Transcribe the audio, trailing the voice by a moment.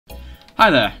Hi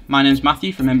there, my name's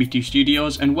Matthew from MB2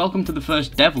 Studios and welcome to the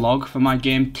first devlog for my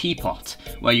game Teapot,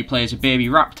 where you play as a baby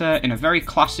raptor in a very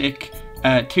classic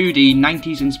 2D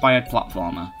 90s inspired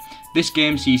platformer. This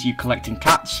game sees you collecting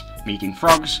cats, meeting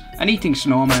frogs, and eating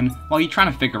snowmen while you're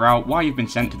trying to figure out why you've been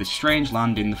sent to this strange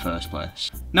land in the first place.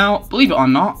 Now, believe it or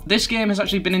not, this game has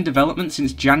actually been in development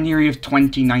since January of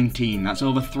 2019, that's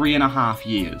over 3.5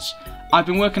 years. I've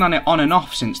been working on it on and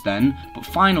off since then, but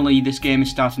finally this game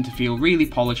is starting to feel really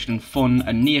polished and fun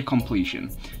and near completion.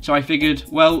 So I figured,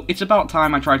 well, it's about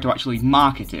time I tried to actually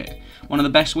market it. One of the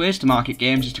best ways to market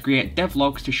games is to create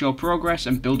devlogs to show progress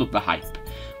and build up the hype.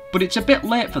 But it's a bit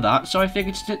late for that, so I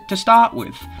figured to start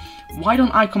with, why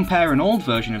don't I compare an old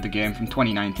version of the game from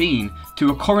 2019 to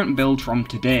a current build from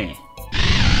today?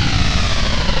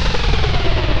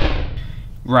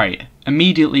 Right,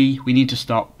 immediately we need to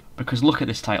stop. Because look at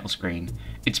this title screen,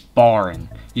 it's boring.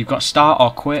 You've got start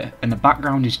or quit and the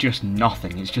background is just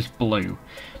nothing, it's just blue.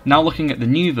 Now looking at the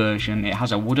new version, it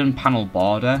has a wooden panel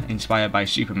border inspired by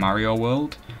Super Mario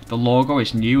World. The logo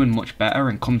is new and much better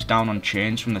and comes down on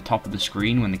chains from the top of the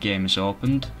screen when the game is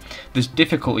opened. There's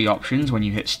difficulty options when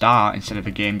you hit start instead of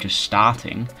the game just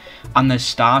starting. And there's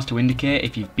stars to indicate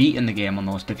if you've beaten the game on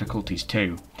those difficulties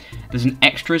too. There's an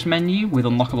extras menu with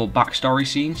unlockable backstory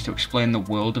scenes to explain the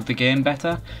world of the game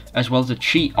better, as well as a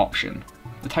cheat option.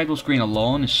 The title screen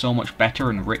alone is so much better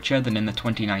and richer than in the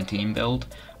 2019 build,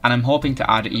 and I'm hoping to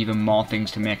add even more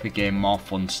things to make the game more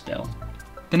fun still.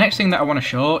 The next thing that I want to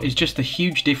show is just the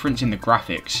huge difference in the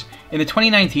graphics. In the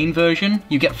 2019 version,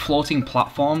 you get floating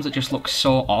platforms that just look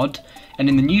so odd, and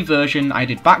in the new version I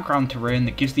did background terrain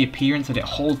that gives the appearance that it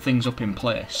holds things up in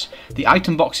place. The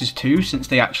item boxes too, since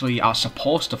they actually are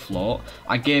supposed to float,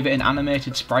 I gave it an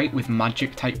animated sprite with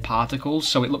magic type particles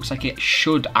so it looks like it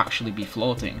should actually be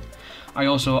floating. I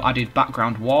also added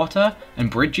background water and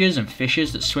bridges and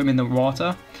fishes that swim in the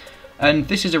water. And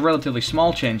this is a relatively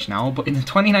small change now, but in the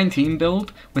 2019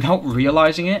 build, without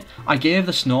realising it, I gave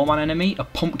the snowman enemy a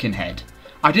pumpkin head.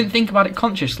 I didn't think about it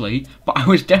consciously, but I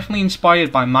was definitely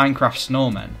inspired by Minecraft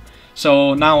snowmen.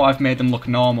 So now I've made them look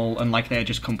normal and like they're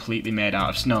just completely made out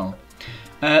of snow.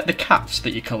 The cats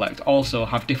that you collect also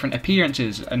have different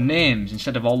appearances and names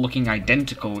instead of all looking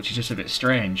identical, which is just a bit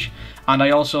strange. And I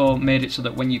also made it so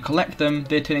that when you collect them,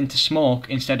 they turn into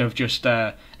smoke instead of just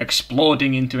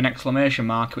exploding into an exclamation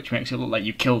mark, which makes it look like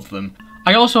you killed them.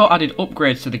 I also added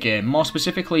upgrades to the game, more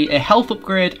specifically a health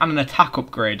upgrade and an attack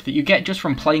upgrade that you get just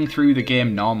from playing through the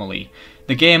game normally.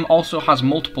 The game also has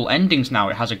multiple endings now.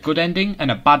 It has a good ending and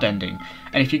a bad ending,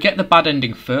 and if you get the bad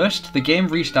ending first, the game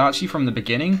restarts you from the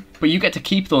beginning, but you get to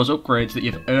keep those upgrades that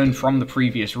you've earned from the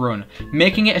previous run,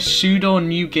 making it a pseudo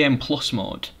new game plus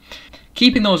mode.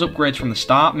 Keeping those upgrades from the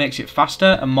start makes it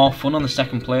faster and more fun on the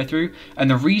second playthrough, and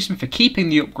the reason for keeping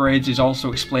the upgrades is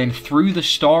also explained through the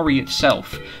story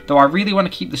itself, though I really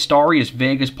want to keep the story as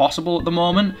vague as possible at the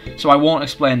moment, so I won't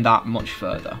explain that much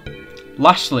further.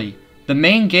 Lastly, the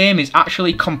main game is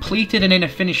actually completed and in a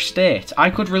finished state. I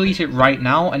could release it right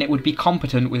now and it would be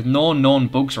competent with no known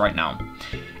bugs right now.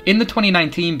 In the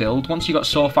 2019 build, once you got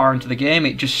so far into the game,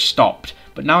 it just stopped.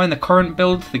 But now in the current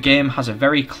build, the game has a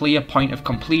very clear point of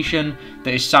completion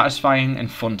that is satisfying and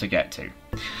fun to get to.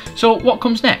 So what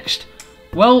comes next?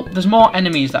 Well, there's more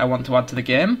enemies that I want to add to the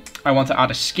game. I want to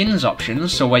add a skins option,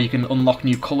 so where you can unlock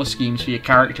new colour schemes for your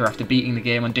character after beating the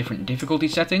game on different difficulty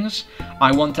settings.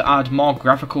 I want to add more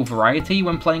graphical variety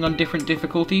when playing on different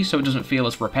difficulties so it doesn't feel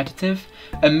as repetitive,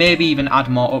 and maybe even add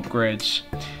more upgrades.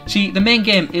 See, the main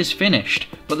game is finished,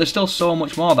 but there's still so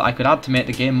much more that I could add to make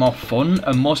the game more fun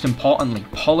and most importantly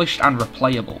polished and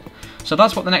replayable. So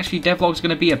that's what the next few devlogs are going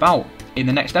to be about. In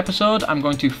the next episode, I'm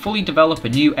going to fully develop a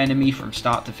new enemy from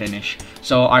start to finish.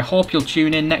 So I hope you'll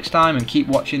tune in next time and keep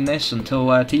watching this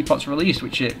until Teapot's released,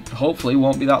 which it hopefully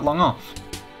won't be that long off.